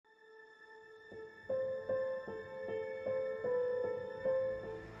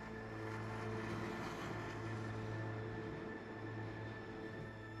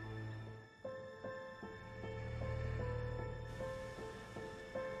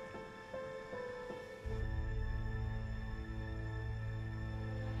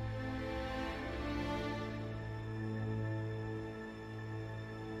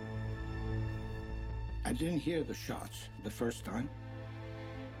I didn't hear the shots the first time.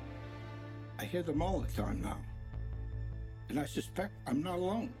 I hear them all the time now. And I suspect I'm not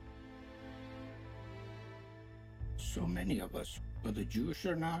alone. So many of us, whether Jewish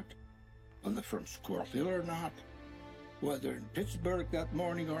or not, whether from Squirrel Hill or not, whether in Pittsburgh that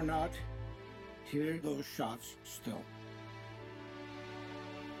morning or not, hear those shots still.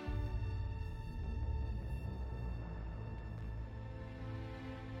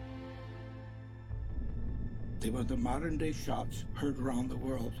 They were the modern-day shots heard around the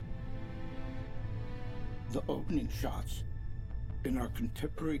world. The opening shots in our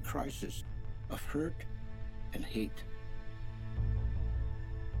contemporary crisis of hurt and hate.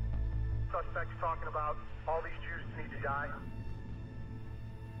 Suspects talking about all these Jews need to die.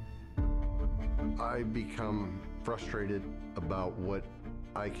 I become frustrated about what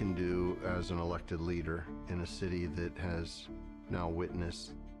I can do as an elected leader in a city that has now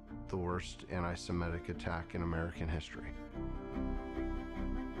witnessed the worst anti-Semitic attack in American history.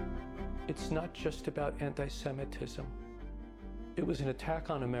 It's not just about anti-Semitism. It was an attack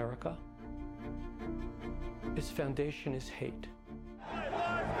on America. Its foundation is hate.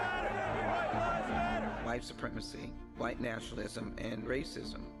 White supremacy, white nationalism, and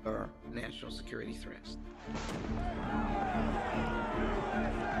racism are national security threats.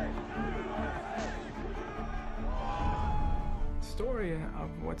 The story of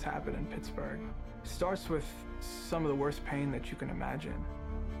what's happened in Pittsburgh starts with some of the worst pain that you can imagine.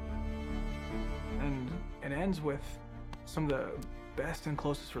 And it ends with some of the best and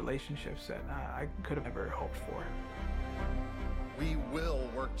closest relationships that I could have ever hoped for. We will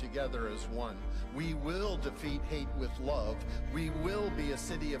work together as one. We will defeat hate with love. We will be a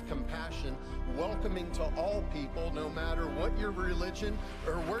city of compassion, welcoming to all people, no matter what your religion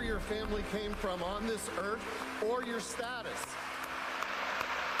or where your family came from on this earth or your status.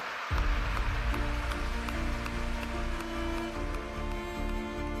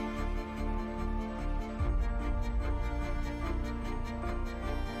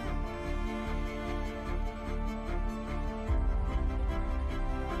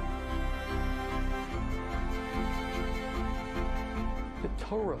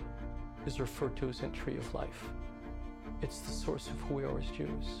 Torah is referred to as a tree of life. It's the source of who we are as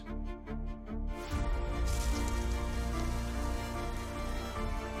Jews.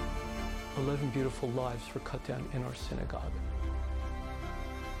 "11 beautiful lives were cut down in our synagogue.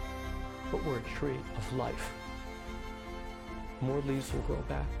 But we're a tree of life. More leaves will grow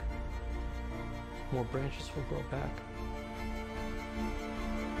back. More branches will grow back.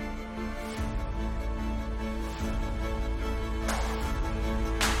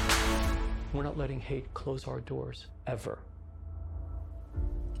 We're not letting hate close our doors, ever.